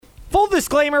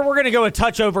disclaimer, we're going to go a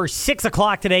touch over 6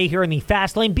 o'clock today here in the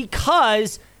Fast Lane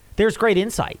because there's great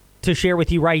insight to share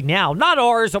with you right now. Not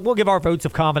ours. We'll give our votes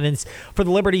of confidence for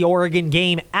the Liberty-Oregon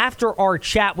game after our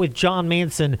chat with Jon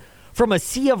Manson from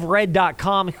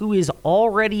aseaofred.com, who is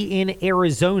already in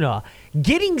Arizona,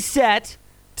 getting set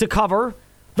to cover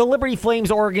the Liberty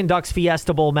Flames Oregon Ducks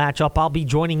Fiesta Bowl matchup. I'll be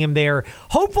joining him there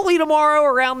hopefully tomorrow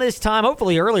around this time,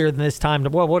 hopefully earlier than this time.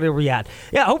 Well, what are we at?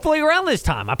 Yeah, hopefully around this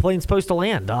time. My plane's supposed to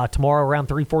land tomorrow around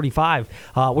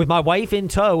 3:45 with my wife in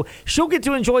tow. She'll get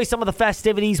to enjoy some of the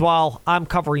festivities while I'm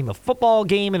covering the football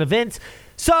game and events.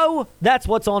 So that's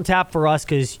what's on tap for us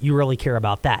because you really care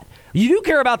about that. You do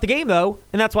care about the game, though,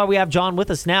 and that's why we have Jon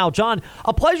with us now. Jon,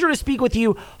 a pleasure to speak with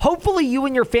you. Hopefully you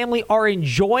and your family are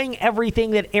enjoying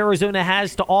everything that Arizona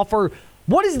has to offer.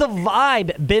 What has the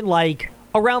vibe been like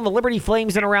around the Liberty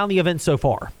Flames and around the event so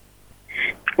far?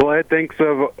 Well, Ed, thanks,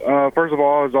 first of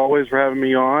all, as always, for having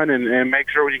me on. And make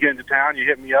sure when you get into town, you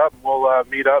hit me up, and we'll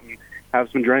meet up and have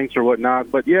some drinks or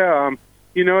whatnot. But, yeah,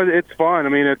 it's fun. I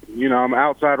mean, I'm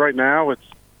outside right now. It's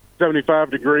 75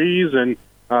 degrees, and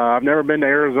I've never been to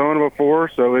Arizona before,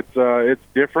 so it's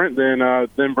different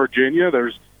than Virginia.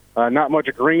 There's not much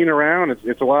green around.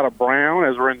 It's a lot of brown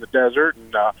as we're in the desert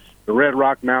and the Red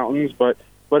Rock Mountains, but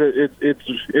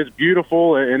it's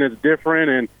beautiful and it's different.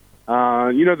 And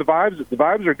the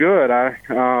vibes are good.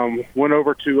 I went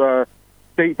over to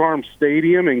State Farm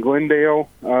Stadium in Glendale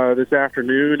this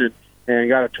afternoon and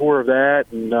got a tour of that,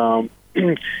 and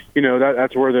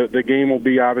that's where the game will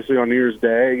be, obviously, on New Year's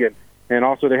Day. And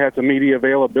also they had some media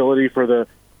availability for the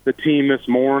team this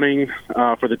morning,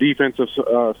 for the defensive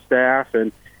staff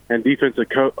and defensive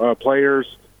players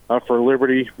for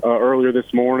Liberty earlier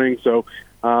this morning. So,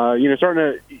 starting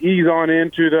to ease on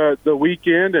into the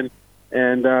weekend,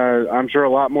 and I'm sure a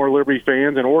lot more Liberty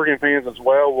fans and Oregon fans as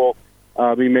well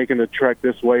will be making the trek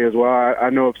this way as well. I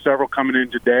know of several coming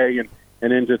in today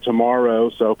and into tomorrow.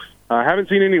 So I haven't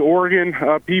seen any Oregon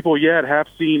people yet. Have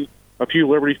seen a few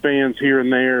Liberty fans here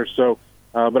and there. So,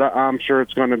 but I'm sure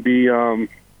it's going to be, a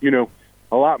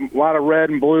lot of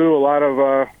red and blue, a lot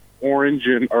of orange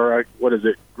and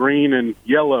green and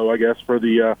yellow, I guess, for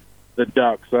the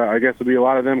Ducks. I guess there'll be a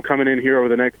lot of them coming in here over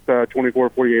the next 24,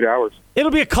 48 hours.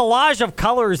 It'll be a collage of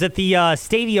colors at the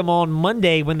stadium on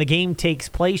Monday when the game takes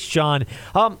place, Jon.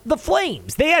 The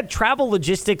Flames, they had travel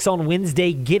logistics on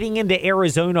Wednesday getting into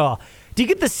Arizona. Do you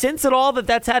get the sense at all that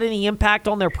that's had any impact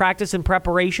on their practice and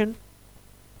preparation?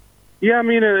 Yeah, I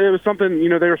mean, it was something,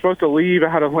 they were supposed to leave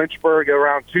out of Lynchburg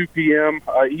around 2 p.m.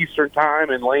 Eastern time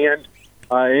and land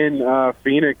in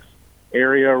Phoenix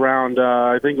area around,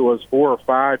 I think it was 4 or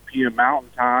 5 p.m. Mountain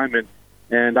time.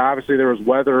 And obviously there was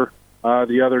weather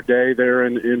the other day there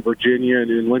in Virginia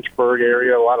and in Lynchburg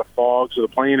area, a lot of fog. So the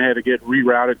plane had to get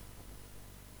rerouted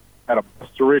at a bus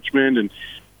to Richmond and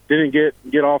didn't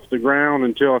get off the ground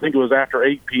until I think it was after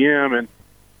 8 p.m. And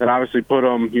that obviously put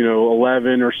them,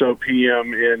 11 or so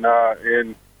p.m.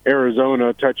 in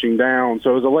Arizona touching down. So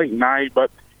it was a late night,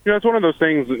 but it's one of those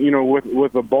things,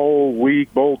 with a bowl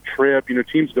week, bowl trip,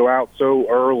 teams go out so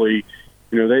early,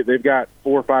 they've got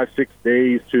 4, 5, 6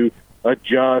 days to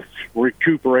adjust,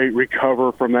 recuperate,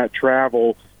 recover from that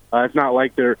travel. It's not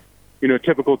like they're,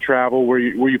 typical travel where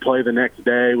you play the next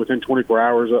day within 24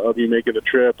 hours of you making the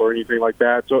trip or anything like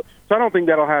that. So I don't think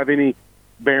that'll have any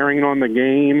bearing on the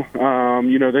game.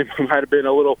 They might have been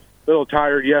a little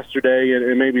tired yesterday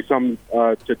and maybe some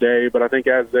today, but I think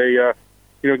as they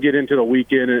get into the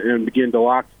weekend and begin to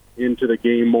lock into the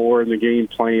game more and the game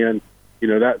plan,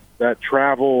 that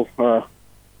travel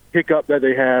hiccup that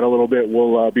they had a little bit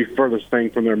will be furthest thing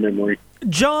from their memory.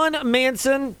 Jon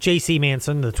Manson, JC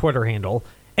Manson, the Twitter handle,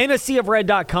 and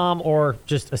aseaofred.com or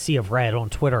just aseaofred on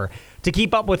Twitter to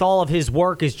keep up with all of his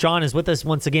work as Jon is with us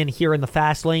once again here in the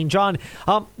Fast Lane. Jon,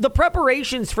 the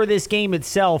preparations for this game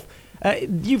itself,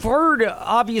 you've heard,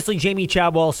 obviously, Jamie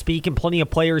Chadwell speak, and plenty of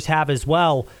players have as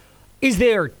well. Is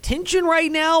there tension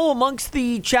right now amongst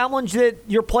the challenge that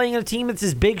you're playing a team that's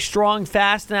as big, strong,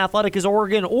 fast, and athletic as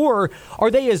Oregon, or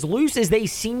are they as loose as they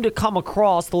seem to come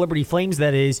across, the Liberty Flames,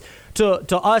 that is,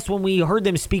 to us when we heard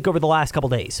them speak over the last couple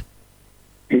days?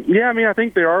 Yeah, I mean, I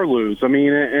think they are loose. I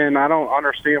mean, and I don't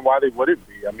understand why they wouldn't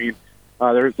be. I mean,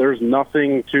 there's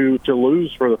nothing to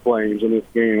lose for the Flames in this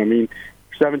game. I mean,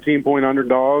 17-point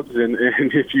underdogs, and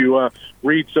if you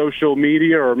read social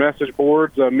media or message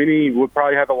boards, many would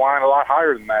probably have the line a lot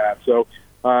higher than that. So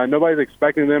nobody's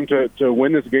expecting them to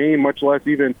win this game, much less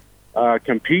even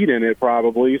compete in it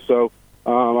probably. So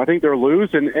I think they're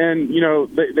loose, and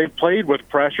they've played with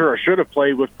pressure, or should have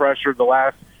played with pressure the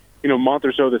last month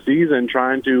or so of the season,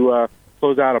 trying to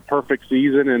close out a perfect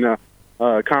season and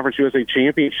Conference USA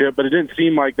championship, but it didn't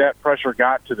seem like that pressure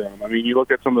got to them. I mean, you look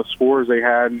at some of the scores they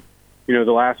had, the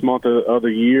last month of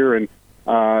the year, and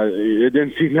it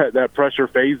didn't seem that pressure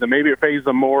phased them. Maybe it phased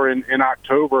them more in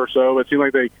October or so. It seemed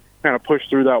like they kind of pushed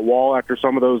through that wall after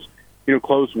some of those,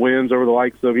 close wins over the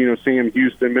likes of, Sam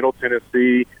Houston, Middle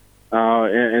Tennessee,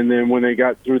 and then when they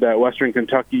got through that Western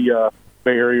Kentucky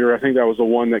barrier, I think that was the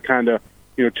one that kind of,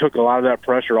 took a lot of that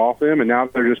pressure off them, and now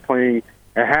they're just playing.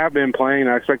 I have been playing.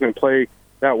 I expect them to play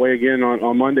that way again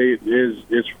on Monday.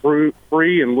 Is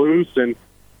free and loose, and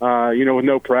with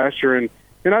no pressure. And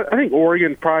I think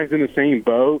Oregon probably is in the same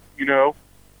boat.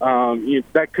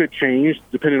 That could change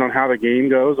depending on how the game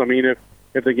goes. I mean,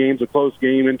 if the game's a close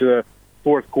game into the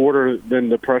fourth quarter, then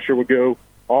the pressure would go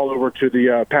all over to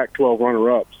the Pac-12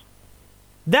 runner-ups.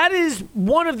 That is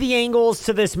one of the angles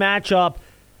to this matchup.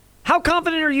 How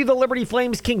confident are you the Liberty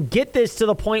Flames can get this to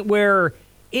the point where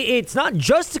it's not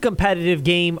just a competitive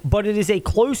game, but it is a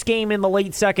close game in the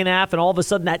late second half, and all of a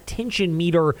sudden that tension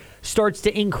meter starts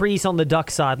to increase on the Duck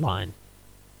sideline?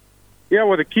 Yeah,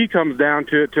 well, the key comes down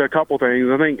to a couple things.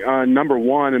 I think number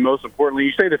one, and most importantly,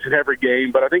 you say this in every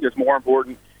game, but I think it's more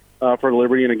important for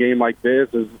Liberty in a game like this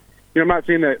is, I'm not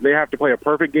saying that they have to play a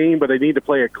perfect game, but they need to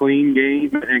play a clean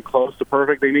game and close to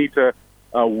perfect. They need to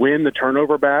win the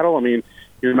turnover battle. I mean,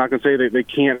 you're not going to say that they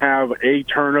can't have a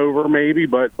turnover maybe,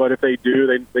 but if they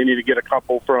do, they need to get a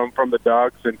couple from the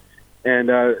Ducks, and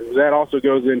that also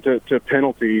goes into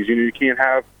penalties. You can't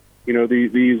have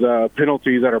these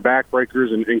penalties that are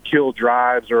backbreakers and kill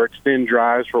drives or extend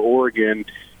drives for Oregon.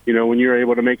 When you're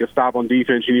able to make a stop on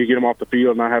defense, you need to get them off the field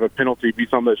and not have a penalty be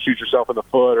something that shoots yourself in the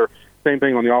foot, or same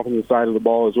thing on the offensive side of the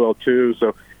ball as well too.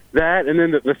 So that, and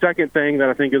then the second thing that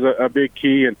I think is a big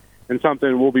key and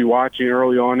something we'll be watching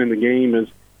early on in the game is,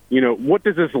 what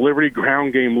does this Liberty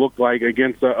ground game look like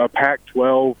against a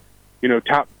Pac-12,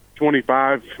 top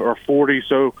 25 or 40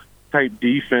 so type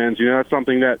defense? That's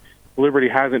something that Liberty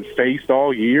hasn't faced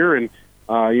all year, and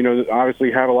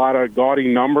obviously have a lot of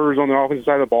gaudy numbers on the offensive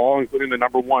side of the ball, including the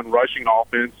number one rushing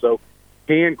offense. So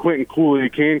can Quentin Cooley,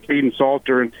 can Caden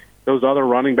Salter, and those other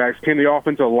running backs, can the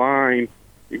offensive line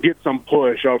get some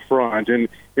push up front? And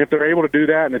if they're able to do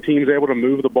that and the team's able to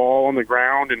move the ball on the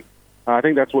ground, and I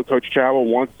think that's what Coach Chadwell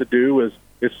wants to do is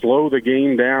slow the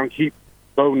game down, keep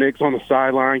Bo Nix on the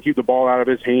sideline, keep the ball out of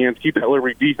his hands, keep that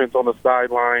Liberty defense on the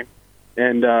sideline,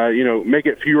 and make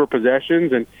it fewer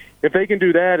possessions. And if they can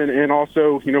do that and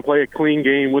also play a clean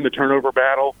game, win the turnover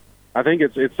battle, I think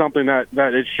it's something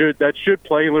that should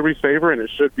play in Liberty's favor, and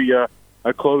it should be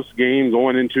a close game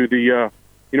going into the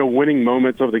winning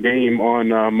moments of the game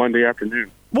on Monday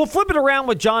afternoon. We'll flip it around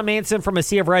with Jon Manson from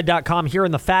ASeaofRed.com here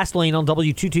in the Fast Lane on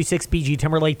W226BG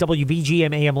Timberlake,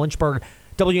 WVGM AM Lynchburg,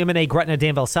 WMNA Gretna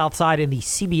Danville Southside, and the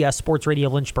CBS Sports Radio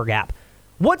Lynchburg app.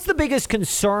 What's the biggest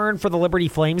concern for the Liberty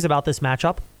Flames about this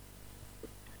matchup?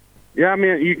 Yeah, I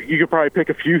mean, you could probably pick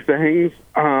a few things,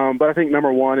 but I think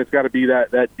number one, it's got to be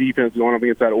that defense going up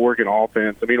against that Oregon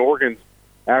offense. I mean, Oregon's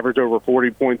averaged over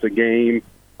 40 points a game.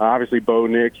 Obviously, Bo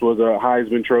Nix was a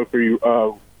Heisman Trophy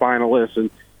finalist,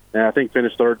 and I think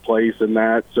finished third place in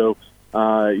that. So,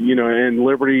 and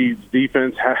Liberty's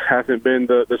defense hasn't been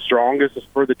the strongest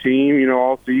for the team,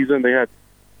 all season. They had,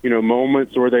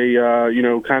 moments where they,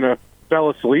 kind of fell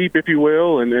asleep, if you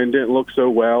will, and didn't look so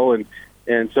well.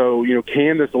 And so,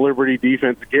 can this Liberty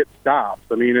defense get stops?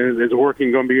 I mean, is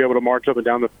Oregon going to be able to march up and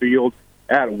down the field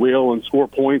at will and score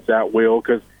points at will?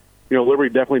 Because,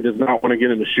 Liberty definitely does not want to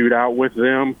get in the shootout with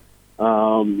them.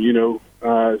 So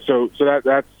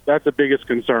that's the biggest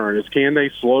concern is, can they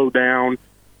slow down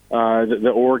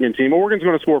the Oregon team? Oregon's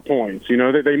going to score points.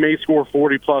 They may score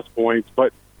 40-plus points,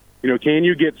 but, can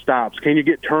you get stops? Can you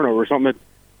get turnovers, something that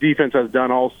defense has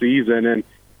done all season? And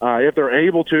if they're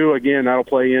able to, again, that'll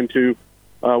play into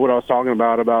what I was talking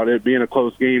about it being a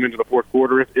close game into the fourth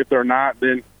quarter. If they're not,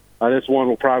 then this one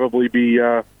will probably be,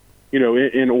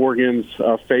 in Oregon's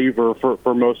favor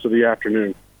for most of the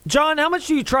afternoon. John, how much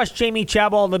do you trust Jamie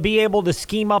Chadwell to be able to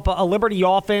scheme up a Liberty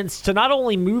offense to not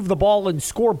only move the ball and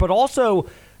score, but also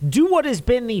do what has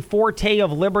been the forte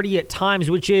of Liberty at times,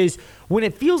 which is when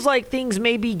it feels like things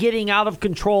may be getting out of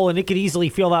control, and it could easily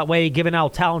feel that way given how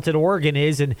talented Oregon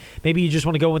is, and maybe you just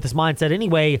want to go with this mindset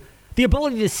anyway, the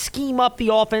ability to scheme up the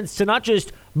offense to not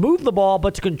just move the ball,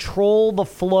 but to control the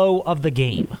flow of the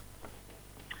game.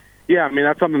 Yeah, I mean,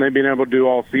 that's something they've been able to do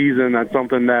all season. That's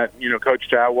something that, Coach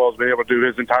Chadwell's been able to do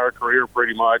his entire career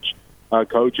pretty much,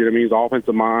 coaching. I mean, he's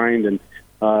offensive mind, and,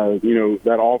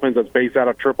 that offense that's based out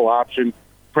of triple option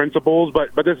principles.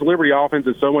 But this Liberty offense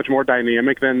is so much more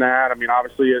dynamic than that. I mean,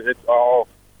 obviously it all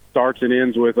starts and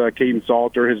ends with Caden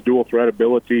Salter, his dual threat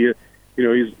ability.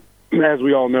 He's as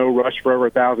we all know, rushed for over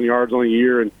 1,000 yards on the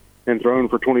year and thrown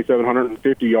for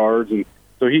 2,750 yards. And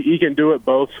so he can do it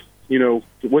both,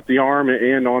 with the arm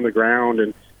and on the ground.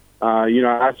 And,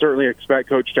 I certainly expect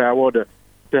Coach Chadwell to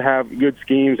have good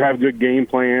schemes, have good game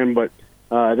plan, but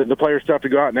the players still have to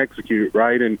go out and execute,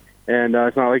 right? And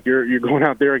it's not like you're going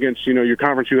out there against, your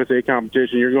Conference USA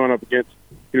competition. You're going up against,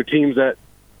 teams that,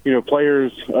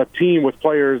 a team with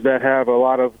players that have a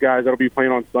lot of guys that'll be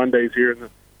playing on Sundays here in the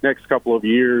next couple of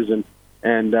years. And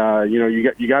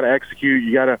you got to execute.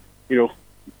 You got to,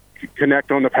 connect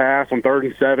on the pass on 3rd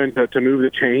and 7 to move the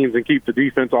chains and keep the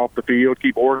defense off the field,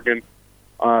 keep Oregon,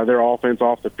 their offense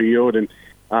off the field. And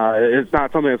it's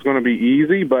not something that's going to be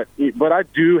easy, but I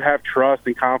do have trust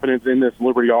and confidence in this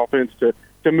Liberty offense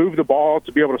to move the ball,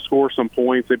 to be able to score some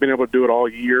points. They've been able to do it all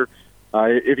year.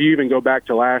 If you even go back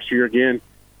to last year, again,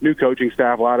 new coaching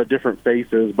staff, a lot of different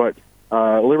faces, but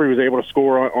Liberty was able to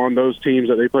score on those teams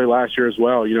that they played last year as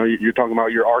well. You're talking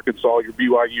about your Arkansas, your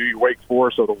BYU, your Wake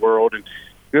Forest of the world, and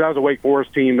that was a Wake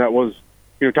Forest team that was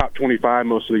top 25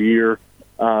 most of the year.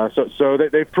 So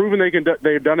they've proven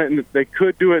they've done it, and they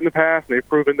could do it in the past. And they've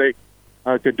proven they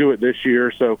could do it this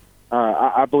year. So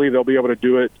I believe they'll be able to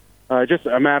do it. Just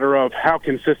a matter of how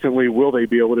consistently will they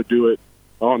be able to do it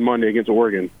on Monday against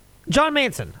Oregon. Jon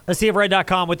Manson,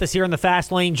 CFRed.com, with us here in the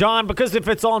Fast Lane. John, because if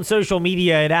it's on social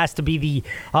media, it has to be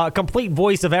the complete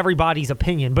voice of everybody's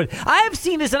opinion. But I have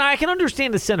seen this, and I can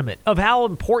understand the sentiment of how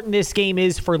important this game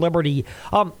is for Liberty.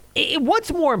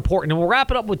 What's more important, and we'll wrap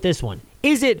it up with this one,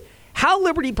 is it how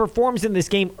Liberty performs in this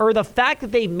game, or the fact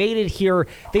that they've made it here,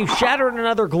 they've shattered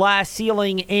another glass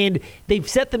ceiling, and they've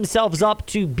set themselves up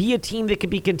to be a team that can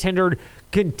be contended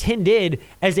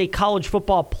as a college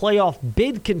football playoff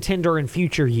bid contender in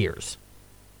future years?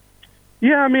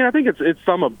 Yeah, I think it's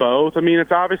some of both.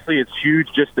 It's huge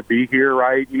just to be here,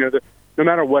 right? No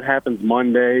matter what happens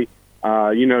Monday,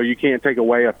 you can't take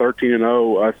away a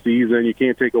 13-0 season. You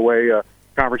can't take away a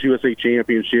Conference USA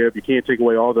championship. You can't take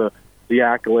away all the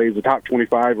accolades, the top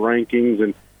 25 rankings,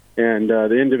 and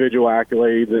the individual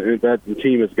accolades that the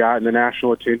team has gotten, the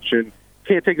national attention.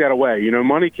 Can't take that away.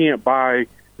 Money can't buy,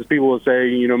 as people will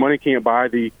say, money can't buy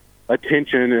the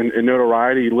attention and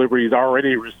notoriety Liberty's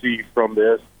already received from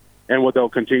this and what they'll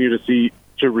continue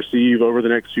to receive over the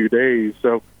next few days.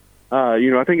 So,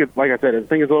 I think it's, like I said, I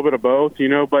think it's a little bit of both,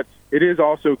 but it is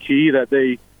also key that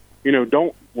they,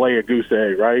 don't lay a goose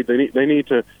egg, right? They need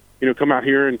to, come out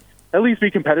here and at least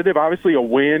be competitive. Obviously, a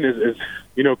win is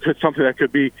something that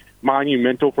could be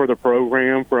monumental for the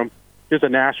program from just a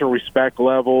national respect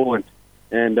level and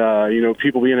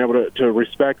people being able to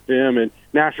respect them and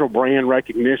national brand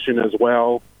recognition as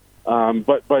well.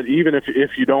 But even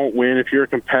if you don't win, if you're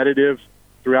competitive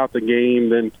throughout the game,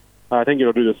 then I think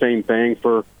it'll do the same thing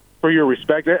for your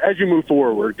respect as you move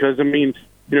forward. Because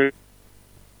is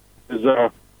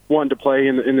one to play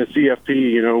in the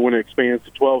CFP, when it expands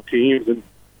to 12 teams, and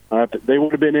they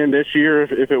would have been in this year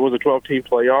if it was a 12-team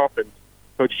playoff. And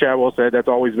Coach Chadwell said that's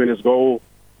always been his goal,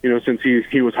 since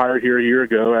he was hired here a year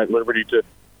ago at Liberty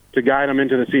to guide them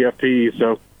into the CFP.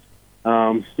 So,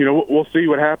 we'll see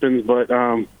what happens, but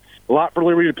a lot for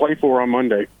Liberty to play for on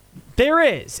Monday. There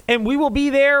is, and we will be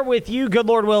there with you. Good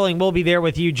Lord willing, we'll be there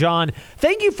with you, John.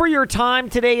 Thank you for your time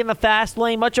today in the Fast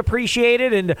Lane. Much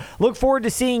appreciated, and look forward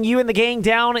to seeing you and the gang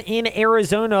down in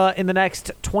Arizona in the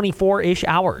next 24-ish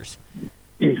hours.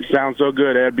 Sounds so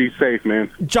good, Ed. Be safe,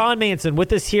 man. Jon Manson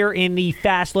with us here in the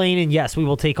Fast Lane, and yes, we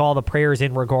will take all the prayers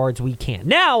in regards we can.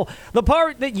 Now, the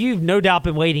part that you've no doubt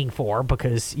been waiting for,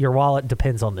 because your wallet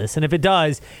depends on this, and if it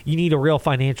does, you need a real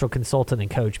financial consultant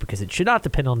and coach, because it should not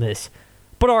depend on this,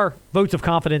 but our Votes of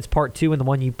Confidence Part 2, and the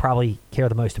one you probably care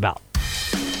the most about.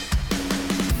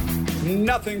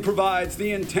 Nothing provides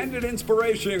the intended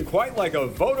inspiration quite like a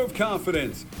vote of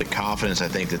confidence. The confidence I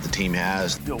think that the team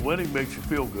has. Winning makes you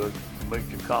feel good.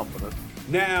 Makes you confident.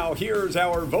 Now, here's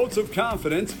our Votes of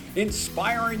Confidence,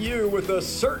 inspiring you with the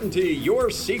certainty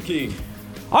you're seeking.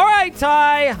 All right,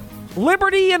 Ty.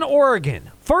 Liberty and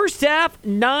Oregon. First half,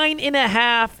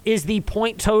 9.5 is the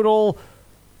point total.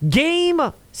 Game,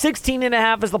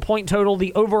 16.5 is the point total.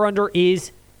 The over-under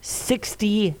is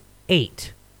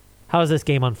 68. How does this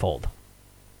game unfold?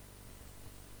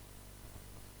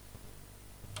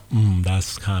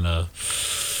 That's kind of...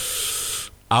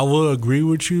 I will agree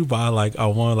with you, but I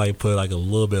want to put a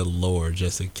little bit lower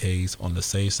just in case on the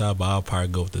safe side, but I'll probably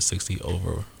go with the 60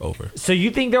 over. So you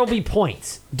think there will be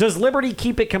points. Does Liberty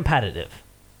keep it competitive?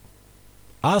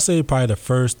 I'll say probably the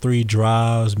first 3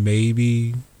 drives,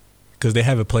 maybe, because they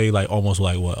haven't played almost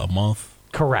a month.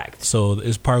 Correct. So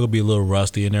it's probably going to be a little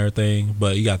rusty and everything,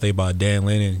 but you got to think about Dan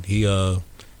Lennon. He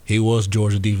he was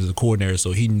Georgia defensive coordinator,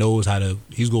 so he's going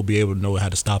to be able to know how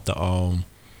to stop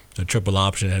the triple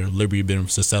option that Liberty been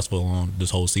successful on this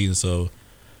whole season. So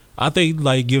I think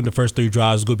like given the first 3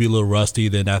 drives, it's going to be a little rusty.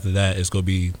 Then after that, it's going to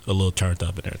be a little turned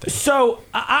up and everything. So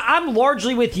I'm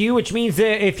largely with you, which means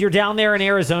that if you're down there in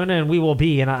Arizona, and we will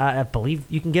be, and I believe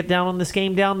you can get down on this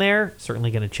game down there.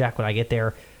 Certainly going to check when I get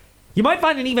there. You might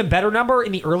find an even better number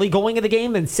in the early going of the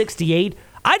game than 68.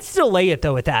 I'd still lay it,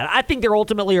 though, at that. I think there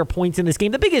ultimately are points in this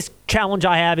game. The biggest challenge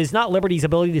I have is not Liberty's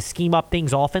ability to scheme up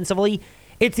things offensively.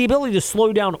 It's the ability to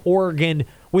slow down Oregon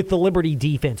with the Liberty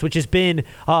defense, which has been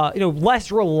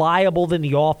less reliable than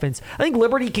the offense. I think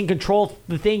Liberty can control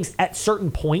the things at certain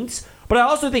points, but I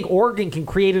also think Oregon can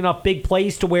create enough big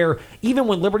plays to where even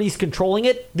when Liberty's controlling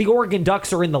it, the Oregon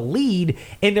Ducks are in the lead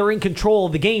and they're in control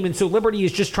of the game. And so Liberty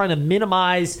is just trying to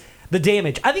minimize the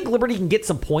damage. I think Liberty can get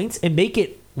some points and make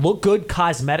it look good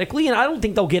cosmetically, and I don't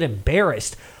think they'll get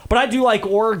embarrassed. But I do like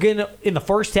Oregon in the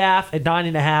first half at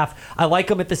 9.5. I like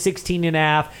them at the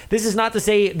 16.5. This is not to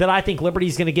say that I think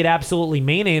Liberty's going to get absolutely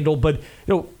manhandled, but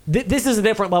this is a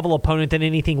different level opponent than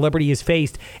anything Liberty has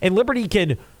faced. And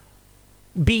Liberty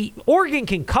Oregon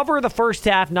can cover the first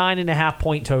half 9.5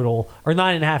 point total, or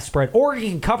 9.5 spread. Oregon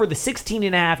can cover the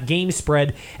 16.5 game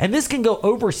spread, and this can go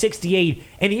over 68.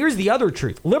 And here's the other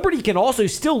truth. Liberty can also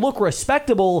still look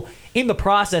respectable in the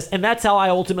process, and that's how I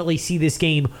ultimately see this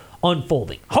game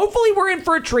unfolding. Hopefully we're in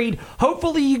for a treat.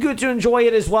 Hopefully you get to enjoy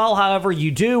it as well, however you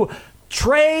do.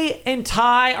 Trey and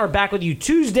Ty are back with you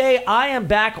Tuesday. I am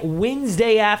back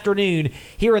Wednesday afternoon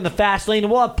here in the Fast Lane,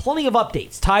 and we'll have plenty of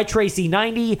updates. Ty Tracy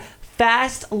 90,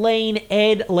 Fast Lane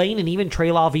Ed Lane, and even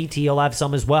Trey Law VT will have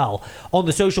some as well on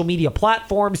the social media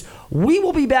platforms. We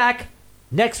will be back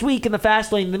next week in the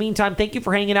Fast Lane. In the meantime, thank you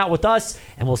for hanging out with us,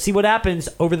 and we'll see what happens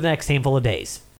over the next handful of days.